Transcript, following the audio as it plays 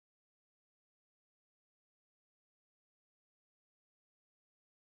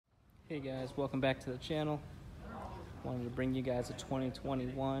Hey guys, welcome back to the channel. Wanted to bring you guys a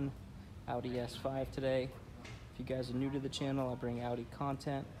 2021 Audi S5 today. If you guys are new to the channel, I bring Audi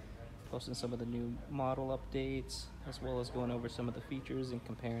content, posting some of the new model updates, as well as going over some of the features and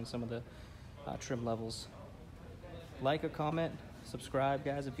comparing some of the trim levels. Like or comment, subscribe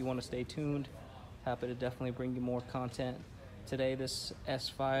guys if you want to stay tuned. Happy to definitely bring you more content. Today this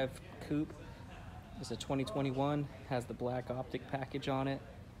S5 Coupe is a 2021, has the black optic package on it.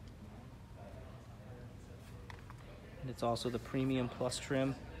 And it's also the Premium Plus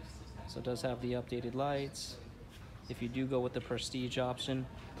trim, so it does have the updated lights. If you do go with the Prestige option,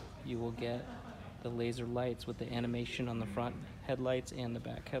 you will get the laser lights with the animation on the front headlights and the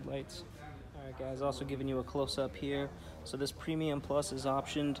back headlights. Alright guys, also giving you a close-up here. So this Premium Plus is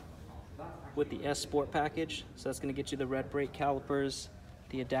optioned with the S Sport package, so that's going to get you the red brake calipers,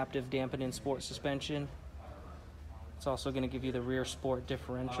 the adaptive dampening sport suspension. It's also going to give you the rear sport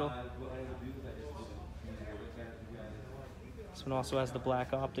differential. This one also has the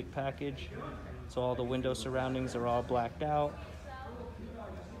black optic package, so all the window surroundings are all blacked out.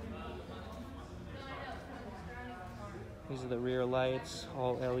 These are the rear lights,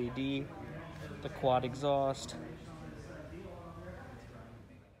 all LED, the quad exhaust.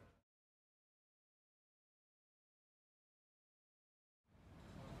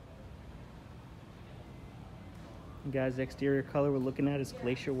 And guys, the exterior color we're looking at is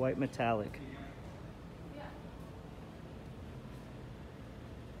Glacier White Metallic.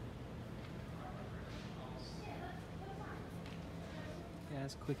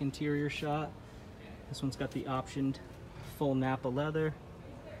 Guys, quick interior shot. This one's got the optioned full Napa leather.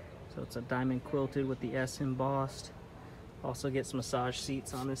 So it's a diamond quilted with the S embossed. Also gets massage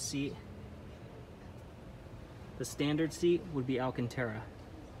seats on this seat. The standard seat would be Alcantara.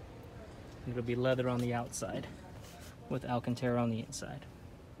 It'll be leather on the outside with Alcantara on the inside.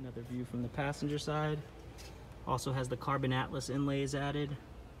 Another view from the passenger side. Also has the carbon atlas inlays added.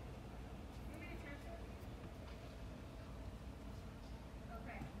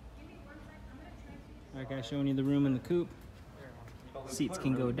 Alright guys, showing you the room in the coupe. Seats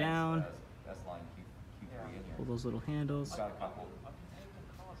can go down. Pull those little handles. Alright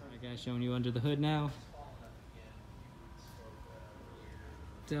guys, showing you under the hood now.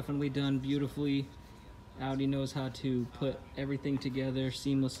 Definitely done beautifully. Audi knows how to put everything together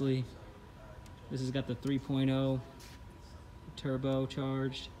seamlessly. This has got the 3.0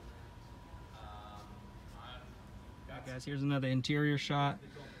 turbocharged. Alright guys, here's another interior shot.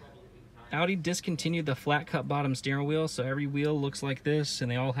 Audi discontinued the flat cut bottom steering wheel, so every wheel looks like this,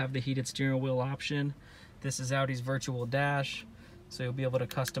 and they all have the heated steering wheel option. This is Audi's virtual dash, so you'll be able to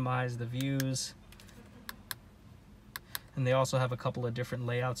customize the views. And they also have a couple of different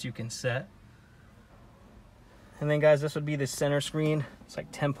layouts you can set. And then guys, this would be the center screen. It's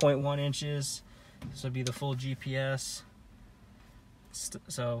like 10.1 inches. This would be the full GPS.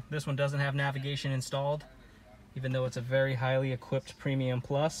 So this one doesn't have navigation installed, even though it's a very highly equipped Premium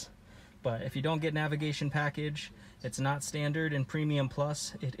Plus. But if you don't get navigation package, it's not standard in Premium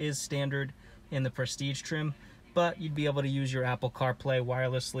Plus. It is standard in the Prestige trim, but you'd be able to use your Apple CarPlay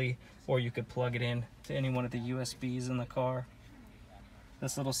wirelessly, or you could plug it in to any one of the USBs in the car.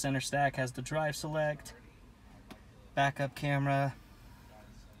 This little center stack has the drive select, backup camera,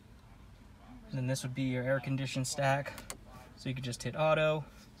 and then this would be your air condition stack. So you could just hit auto,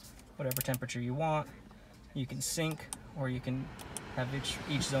 whatever temperature you want. You can sync, or you can have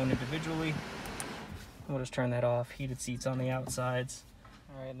each zone individually. We'll just turn that off. Heated seats on the outsides.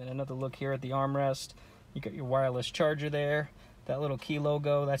 All right, and then another look here at the armrest. You got your wireless charger there. That little key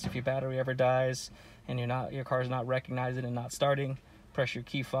logo, that's if your battery ever dies and your car's not recognizing and not starting. Press your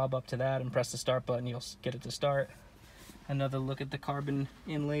key fob up to that and press the start button. You'll get it to start. Another look at the carbon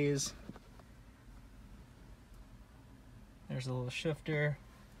inlays. There's a little shifter.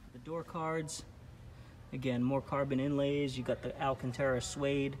 The door cards. Again, more carbon inlays. You got the Alcantara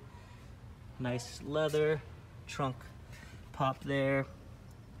suede, nice leather, trunk pop there.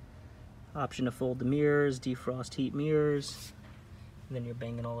 Option to fold the mirrors, defrost heat mirrors, and then your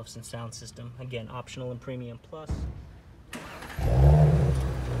Bang & Olufsen sound system. Again, optional in Premium Plus.